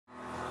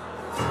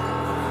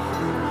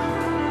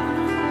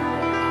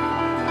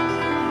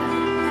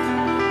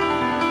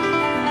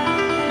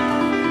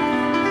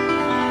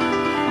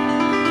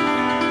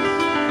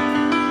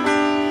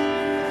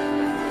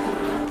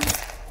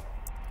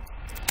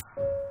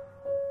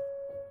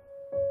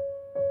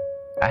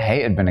I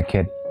hated being a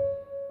kid.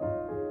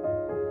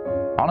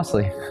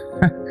 Honestly.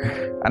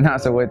 I know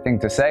it's a weird thing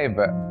to say,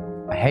 but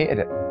I hated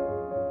it.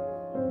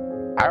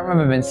 I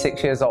remember being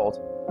 6 years old.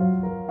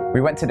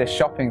 We went to this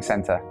shopping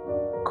center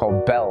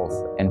called Bells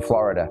in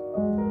Florida.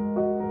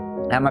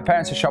 And my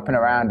parents are shopping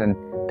around and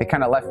they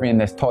kind of left me in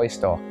this toy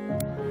store.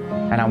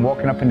 And I'm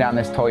walking up and down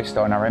this toy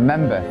store and I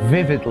remember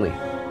vividly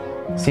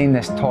seeing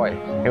this toy.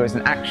 It was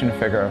an action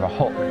figure of a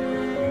Hulk.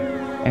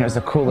 And it was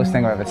the coolest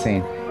thing I've ever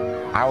seen.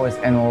 I was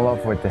in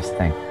love with this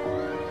thing.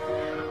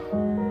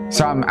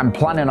 So I'm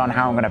planning on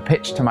how I'm going to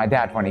pitch to my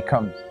dad when he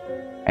comes.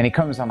 And he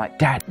comes, I'm like,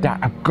 Dad,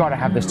 I've got to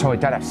have this toy.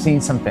 Dad, I've seen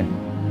something.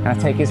 And I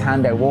take his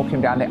hand, I walk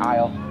him down the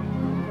aisle.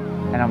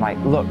 And I'm like,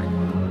 look.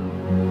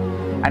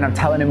 And I'm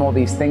telling him all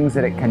these things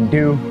that it can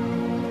do.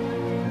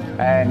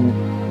 And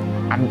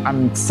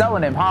I'm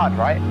selling him hard,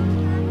 right?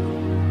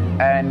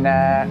 And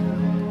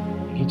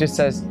he just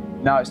says,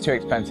 no, it's too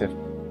expensive.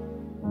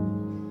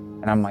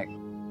 And I'm like,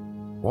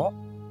 what?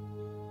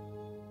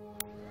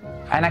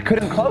 And I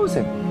couldn't close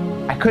him.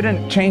 I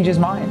couldn't change his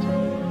mind.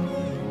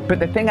 But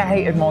the thing I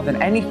hated more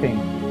than anything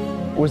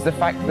was the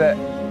fact that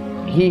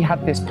he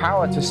had this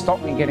power to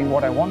stop me getting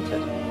what I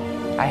wanted.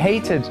 I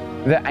hated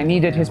that I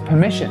needed his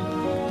permission.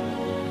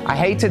 I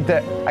hated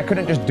that I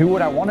couldn't just do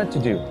what I wanted to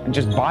do and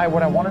just buy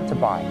what I wanted to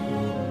buy.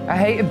 I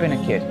hated being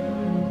a kid.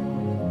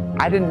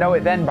 I didn't know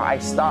it then, but I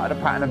started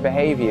a pattern of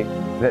behavior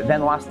that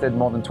then lasted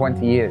more than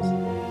 20 years.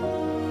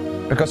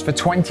 Because for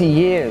 20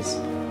 years,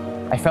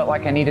 I felt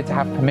like I needed to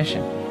have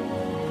permission.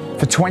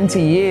 For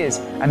 20 years,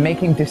 I'm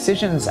making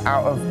decisions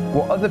out of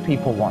what other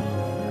people want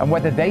and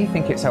whether they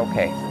think it's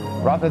okay,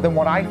 rather than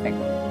what I think.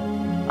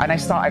 And I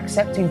start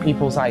accepting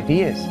people's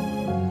ideas.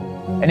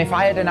 And if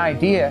I had an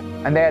idea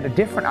and they had a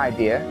different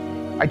idea,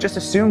 I just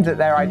assumed that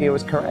their idea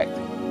was correct.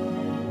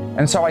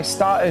 And so I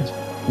started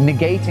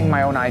negating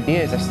my own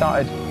ideas. I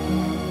started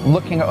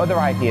looking at other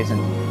ideas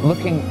and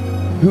looking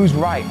who's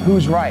right,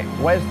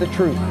 where's the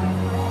truth,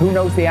 who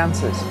knows the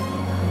answers.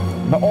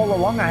 But all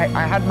along I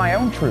had my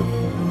own truth.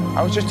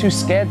 I was just too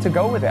scared to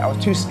go with it. I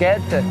was too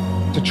scared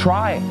to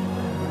try.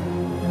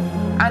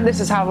 And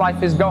this is how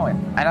life is going.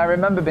 And I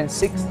remember being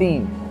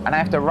 16 and I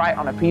have to write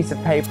on a piece of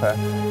paper,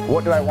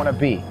 what do I want to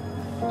be?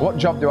 What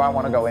job do I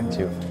want to go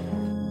into?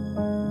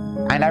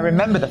 And I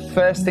remember the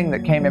first thing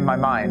that came in my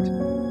mind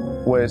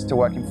was to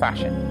work in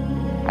fashion.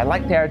 I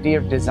like the idea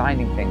of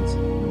designing things.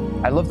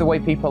 I love the way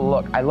people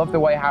look. I love the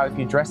way how if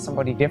you dress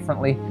somebody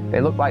differently,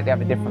 they look like they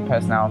have a different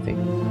personality.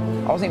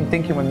 I wasn't even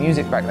thinking with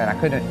music back then. I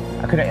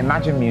couldn't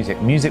imagine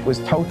music. Music was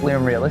totally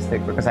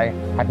unrealistic because I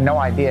had no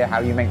idea how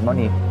you make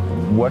money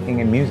working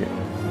in music.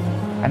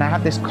 And I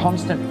have this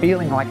constant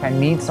feeling like I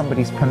need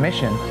somebody's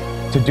permission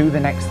to do the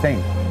next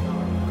thing.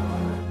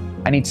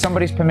 I need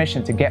somebody's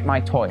permission to get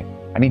my toy.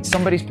 I need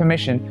somebody's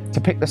permission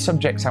to pick the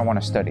subjects I want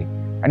to study.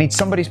 I need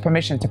somebody's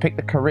permission to pick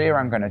the career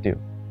I'm going to do.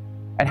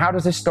 And how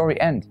does this story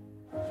end?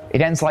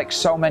 It ends like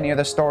so many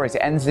other stories. It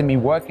ends in me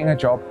working a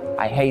job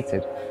I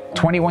hated.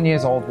 21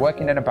 years old,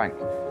 working in a bank.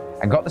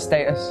 I got the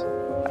status,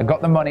 I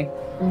got the money,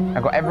 I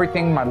got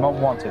everything my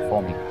mom wanted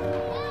for me.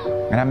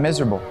 And I'm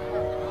miserable.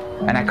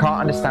 And I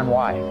can't understand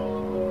why.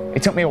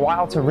 It took me a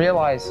while to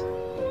realize,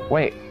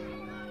 wait,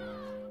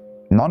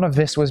 none of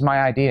this was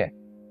my idea.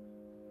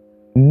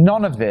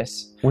 None of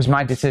this was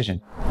my decision.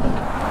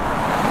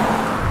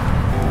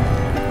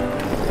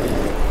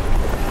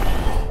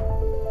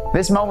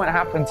 This moment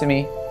happened to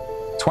me,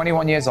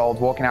 21 years old,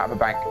 walking out of a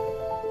bank.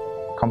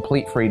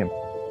 Complete freedom.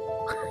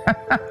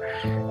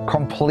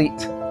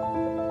 Complete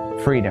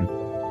freedom.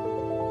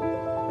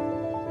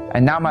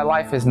 And now my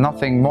life is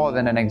nothing more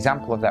than an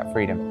example of that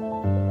freedom.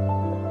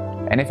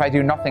 And if I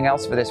do nothing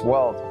else for this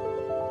world,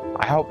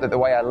 I hope that the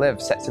way I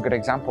live sets a good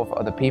example for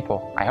other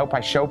people. I hope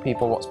I show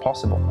people what's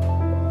possible.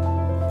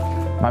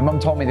 My mum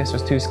told me this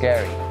was too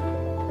scary.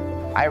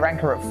 I rang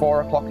her at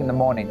 4 o'clock in the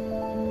morning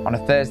on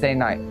a Thursday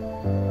night,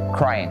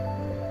 crying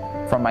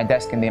from my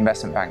desk in the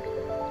investment bank.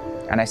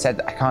 And I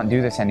said, I can't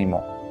do this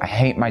anymore. I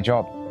hate my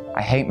job.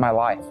 I hate my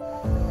life.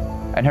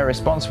 And her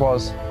response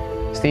was,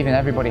 Stephen,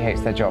 everybody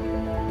hates their job.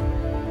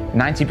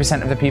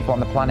 90% of the people on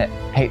the planet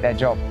hate their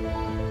job.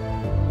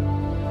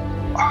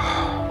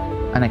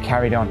 And I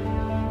carried on.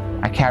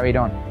 I carried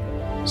on.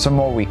 Some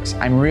more weeks.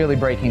 I'm really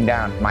breaking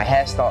down. My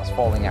hair starts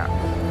falling out.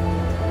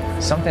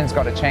 Something's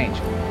got to change.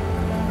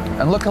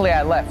 And luckily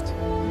I left.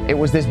 It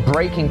was this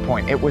breaking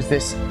point. It was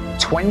this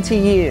 20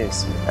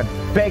 years of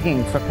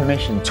begging for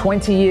permission,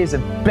 20 years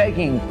of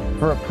begging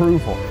for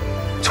approval,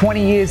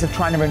 20 years of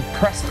trying to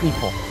impress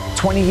people,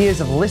 20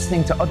 years of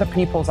listening to other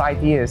people's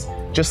ideas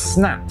just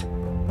snapped.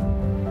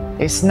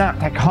 It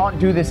snapped. I can't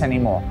do this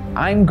anymore.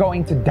 I'm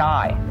going to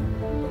die.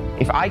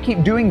 If I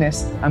keep doing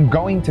this, I'm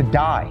going to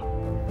die.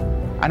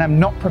 And I'm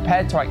not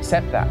prepared to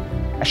accept that.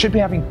 I should be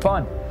having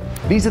fun.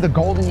 These are the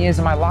golden years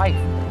of my life.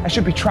 I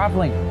should be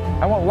traveling.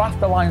 I want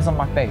laughter lines on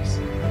my face.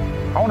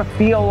 I want to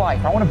feel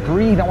life. I want to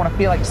breathe. I want to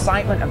feel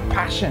excitement and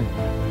passion.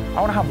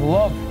 I want to have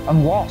love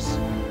and loss.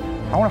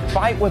 I want to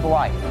fight with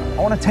life.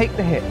 I want to take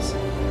the hits.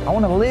 I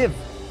want to live.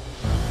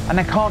 And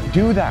I can't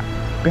do that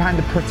behind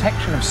the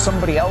protection of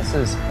somebody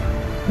else's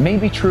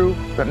maybe true,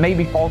 but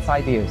maybe false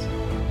ideas.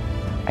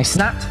 I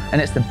snapped,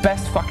 and it's the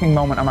best fucking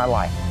moment of my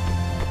life.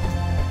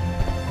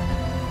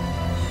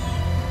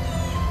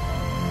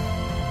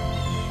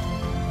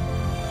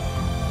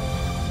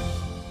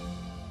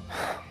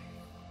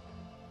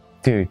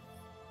 Dude,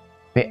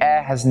 the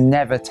air has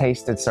never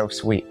tasted so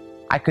sweet.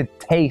 I could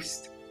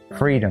taste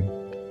freedom.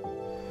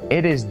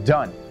 It is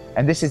done.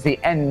 And this is the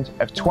end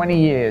of 20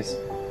 years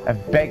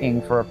of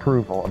begging for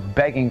approval, of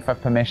begging for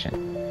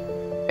permission.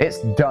 It's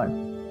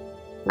done.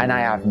 And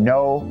I have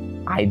no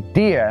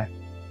idea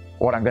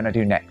what I'm gonna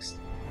do next.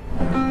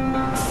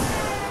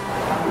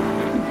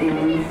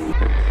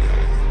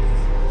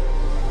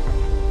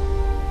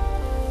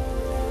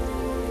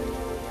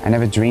 I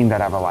never dreamed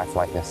I'd have a life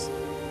like this.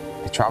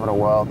 I travel the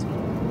world,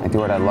 I do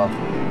what I love.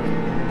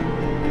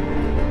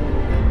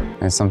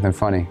 There's something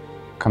funny,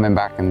 coming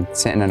back and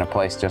sitting in a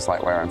place just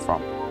like where I'm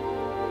from.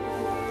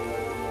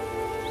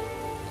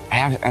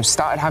 I've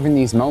started having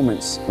these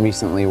moments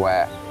recently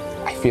where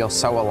I feel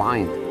so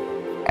aligned.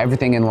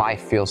 Everything in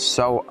life feels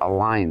so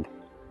aligned.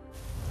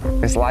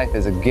 This life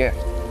is a gift.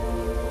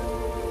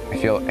 I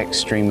feel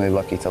extremely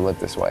lucky to live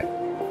this way.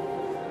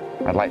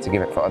 I'd like to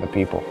give it for other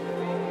people.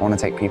 I want to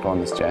take people on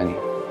this journey.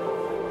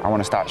 I want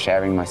to start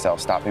sharing myself,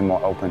 start being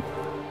more open.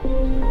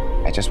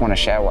 I just want to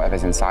share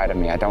whatever's inside of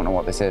me. I don't know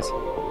what this is.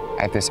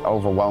 I have this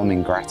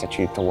overwhelming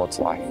gratitude towards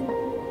life.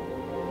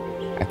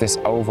 I have this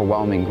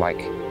overwhelming,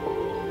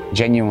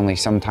 genuinely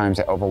sometimes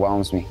it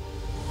overwhelms me.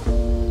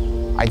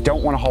 I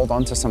don't want to hold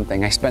on to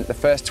something. I spent the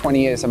first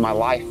 20 years of my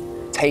life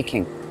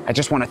taking. I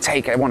just want to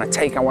take, I want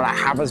to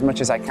have as much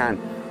as I can.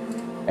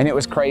 And it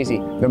was crazy.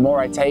 The more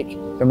I take,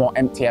 the more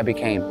empty I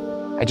became.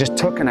 I just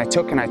took and I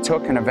took and I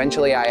took, and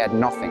eventually I had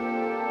nothing.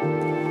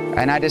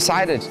 And I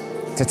decided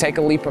to take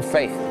a leap of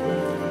faith.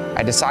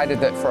 I decided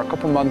that for a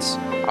couple months,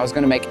 I was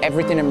going to make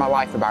everything in my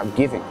life about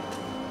giving.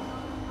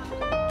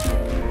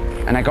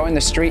 And I go in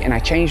the street and I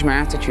change my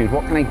attitude.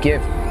 What can I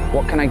give?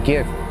 What can I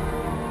give?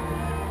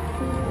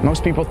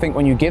 Most people think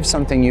when you give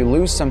something, you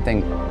lose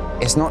something.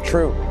 It's not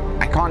true.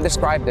 I can't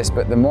describe this,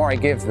 but the more I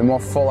give, the more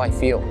full I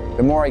feel.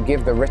 The more I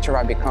give, the richer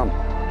I become.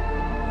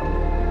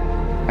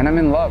 And I'm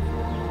in love.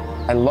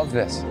 I love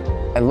this.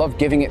 I love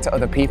giving it to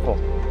other people.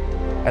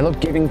 I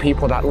love giving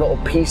people that little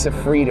piece of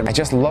freedom. I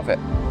just love it.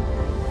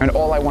 And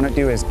all I want to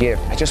do is give.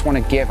 I just want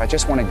to give. I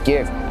just want to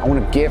give. I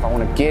want to give. I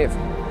want to give.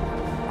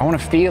 I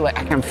want to feel it.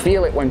 I can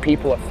feel it when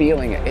people are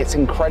feeling it. It's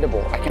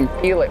incredible. I can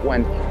feel it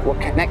when we're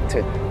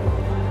connected.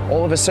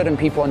 All of a sudden,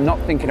 people are not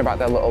thinking about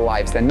their little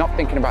lives. They're not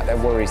thinking about their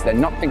worries. They're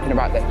not thinking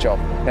about their job.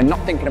 They're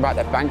not thinking about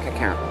their bank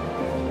account.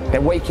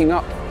 They're waking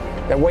up.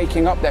 They're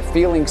waking up. They're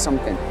feeling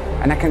something.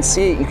 And I can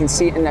see it. You can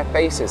see it in their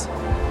faces.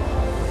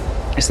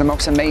 It's the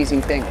most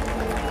amazing thing.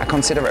 I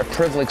consider it a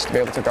privilege to be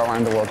able to go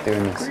around the world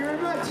doing this.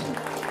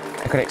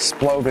 I could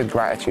explode with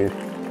gratitude.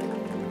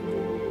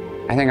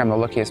 I think I'm the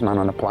luckiest man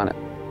on the planet.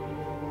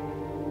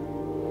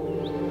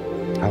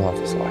 I love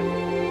this life.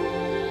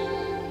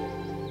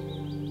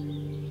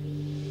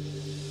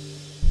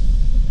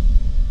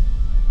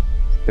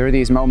 There are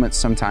these moments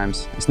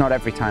sometimes, it's not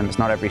every time, it's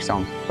not every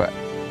song, but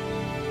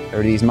there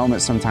are these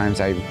moments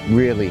sometimes I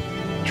really,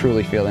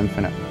 truly feel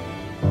infinite.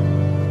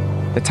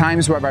 The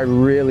times where I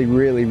really,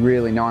 really,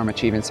 really know I'm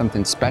achieving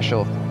something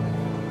special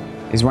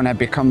is when I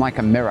become like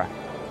a mirror.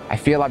 I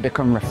feel I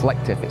become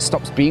reflective. It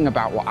stops being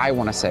about what I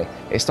want to say.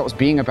 It stops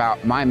being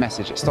about my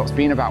message. It stops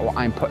being about what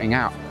I'm putting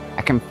out.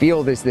 I can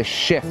feel there's this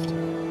shift.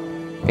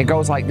 It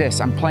goes like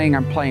this. I'm playing.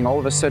 All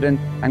of a sudden,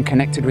 I'm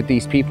connected with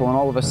these people, and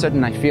all of a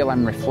sudden, I feel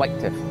I'm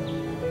reflective.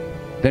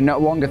 They're no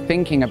longer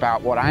thinking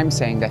about what I'm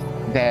saying.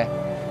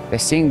 They're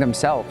seeing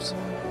themselves.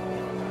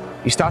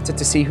 You started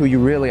to see who you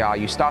really are.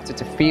 You started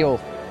to feel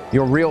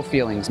your real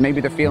feelings,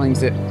 maybe the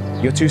feelings that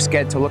you're too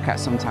scared to look at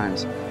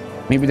sometimes.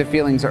 Maybe the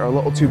feelings that are a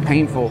little too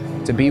painful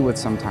to be with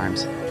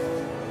sometimes.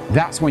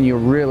 That's when you're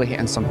really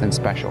hitting something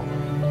special.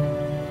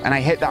 And I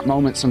hit that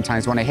moment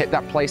sometimes. When I hit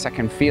that place, I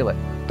can feel it.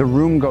 The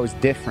room goes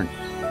different.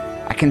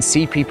 I can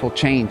see people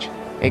change.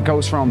 It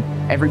goes from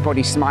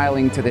everybody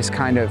smiling to this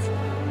kind of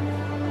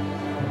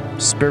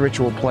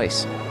spiritual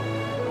place.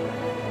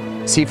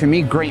 See, for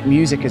me, great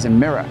music is a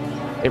mirror.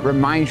 It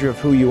reminds you of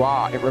who you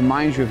are. It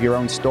reminds you of your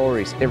own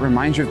stories. It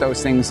reminds you of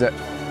those things that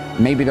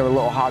maybe they're a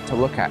little hard to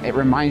look at. It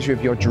reminds you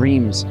of your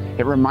dreams.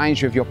 It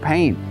reminds you of your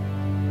pain.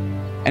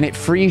 And it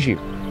frees you.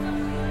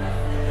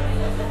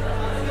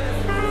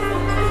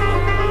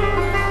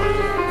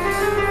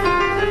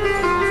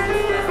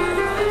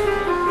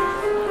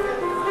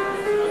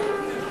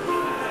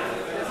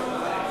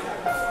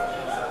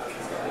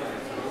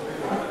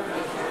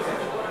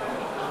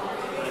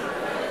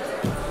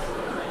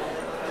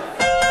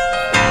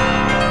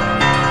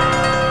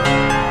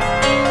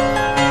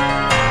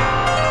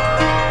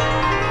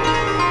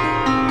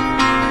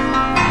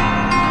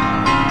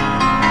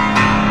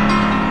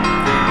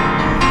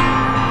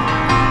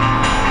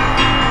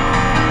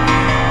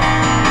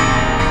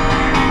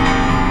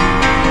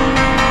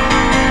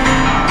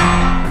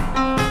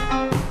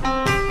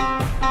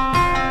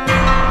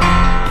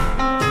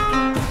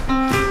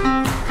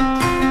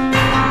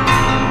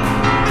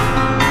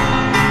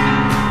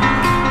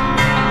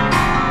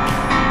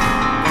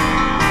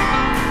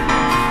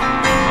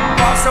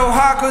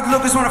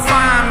 lookers wanna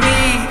find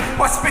me?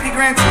 What's 50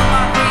 grand to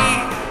my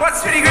weed?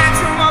 What's 50 grand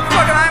to a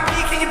motherfucker like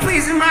me? Can you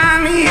please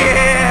remind me?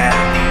 Yeah.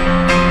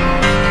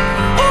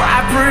 Oh,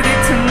 I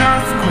predict an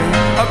earthquake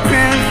up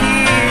in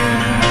here.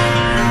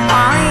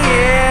 Oh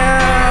yeah.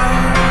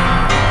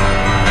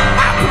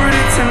 I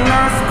predict an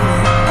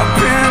earthquake up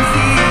in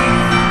here.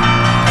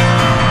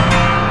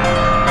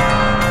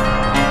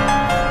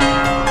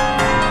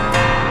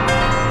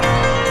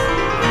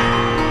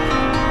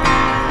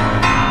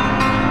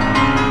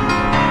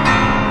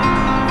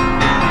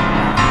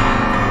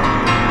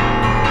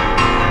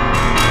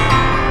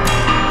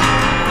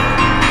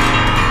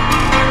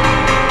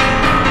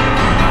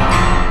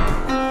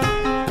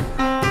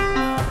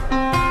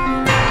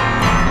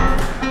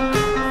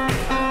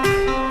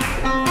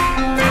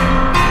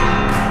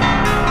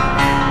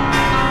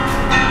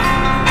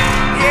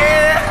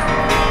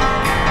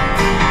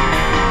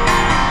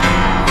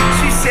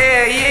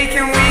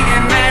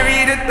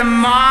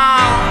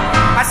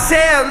 I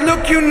said,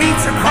 look, you need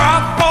to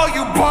crop or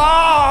you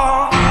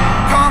ball.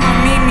 Come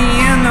and meet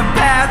me in the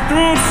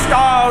bathroom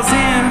stalls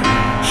and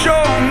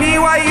show me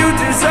why you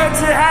deserve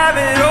to have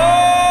it all.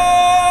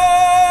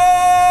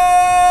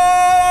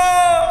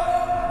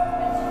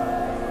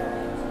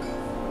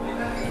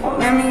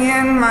 Let me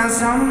get in my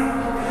zone.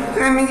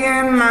 Let me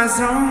get in my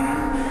zone.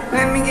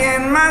 Let me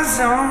get in my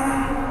zone.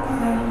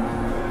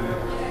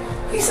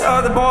 These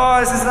other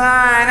boys is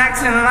lying,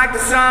 acting like the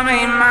sum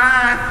ain't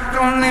mine.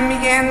 Don't let me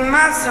get in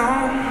my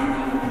zone.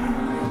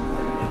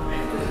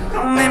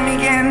 Don't let me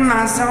get in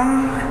my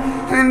zone.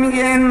 Let me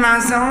get in my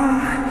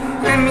zone.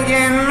 Let me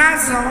get in my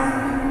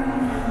zone.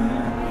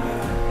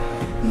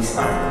 These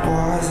other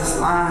boys is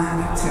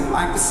lying, acting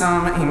like the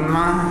sum ain't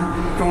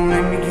mine. Don't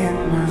let me get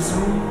in my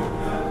zone.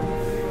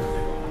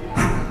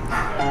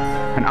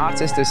 An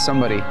artist is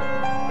somebody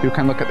who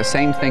can look at the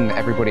same thing that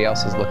everybody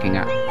else is looking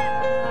at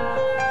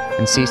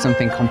and see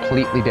something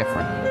completely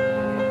different.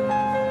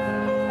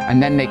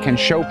 And then they can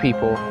show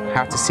people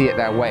how to see it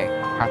their way,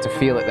 how to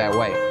feel it their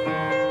way,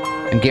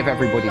 and give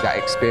everybody that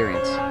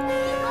experience.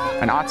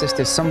 An artist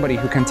is somebody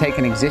who can take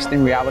an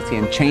existing reality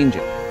and change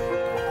it.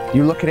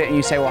 You look at it and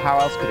you say, well, how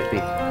else could it be?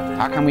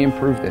 How can we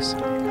improve this?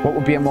 What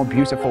would be a more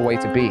beautiful way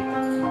to be?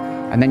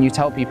 And then you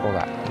tell people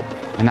that,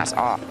 and that's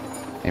art.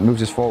 It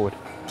moves us forward.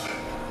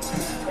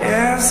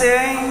 There's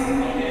a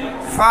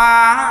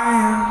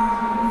fire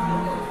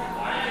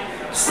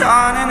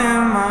starting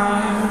in my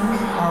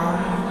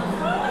heart,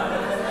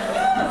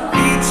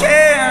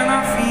 reaching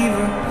a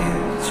fever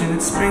pitch, and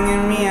it's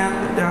bringing me out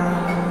the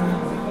dark.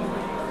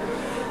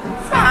 And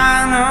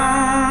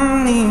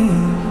finally,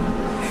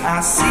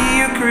 I see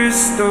you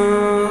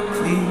crystal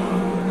clear.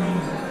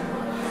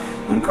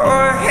 And go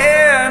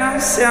ahead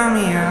and sell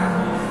me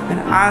out, and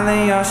I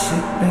lay your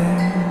shit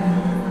bare.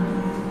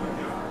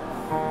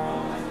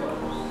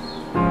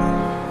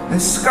 The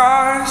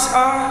scars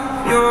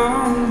of your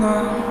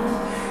love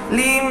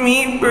leave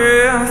me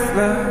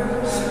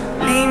breathless,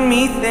 leave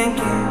me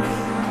thinking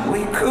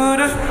we could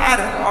have had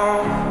it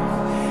all.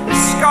 The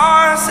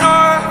scars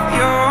of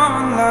your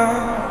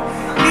love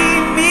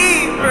leave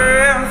me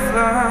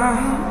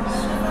breathless.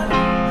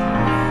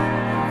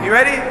 You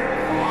ready?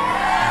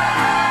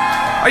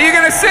 Are you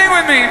gonna sing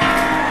with me?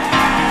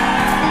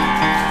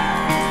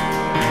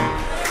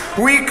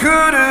 We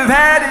could have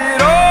had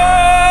it all.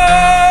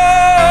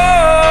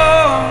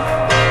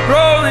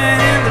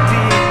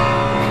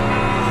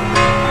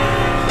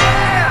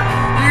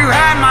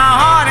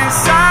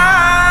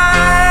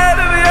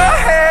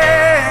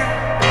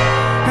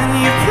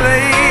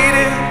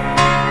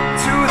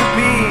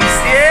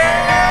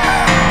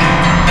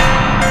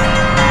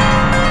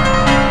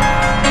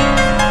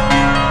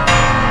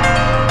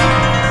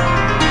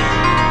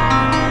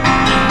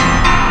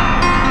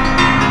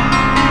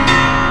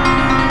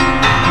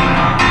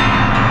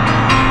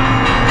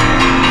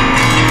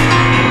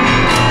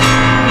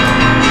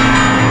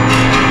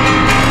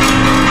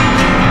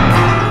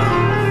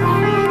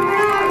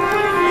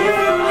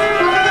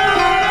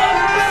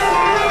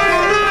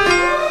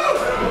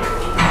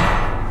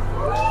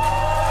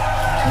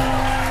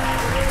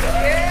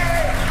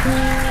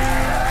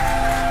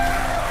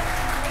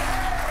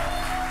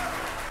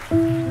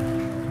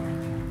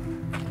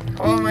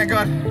 Oh my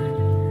God,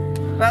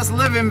 that's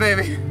living,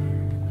 baby.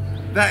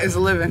 That is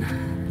living.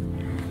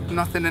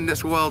 Nothing in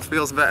this world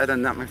feels better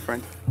than that, my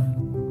friend.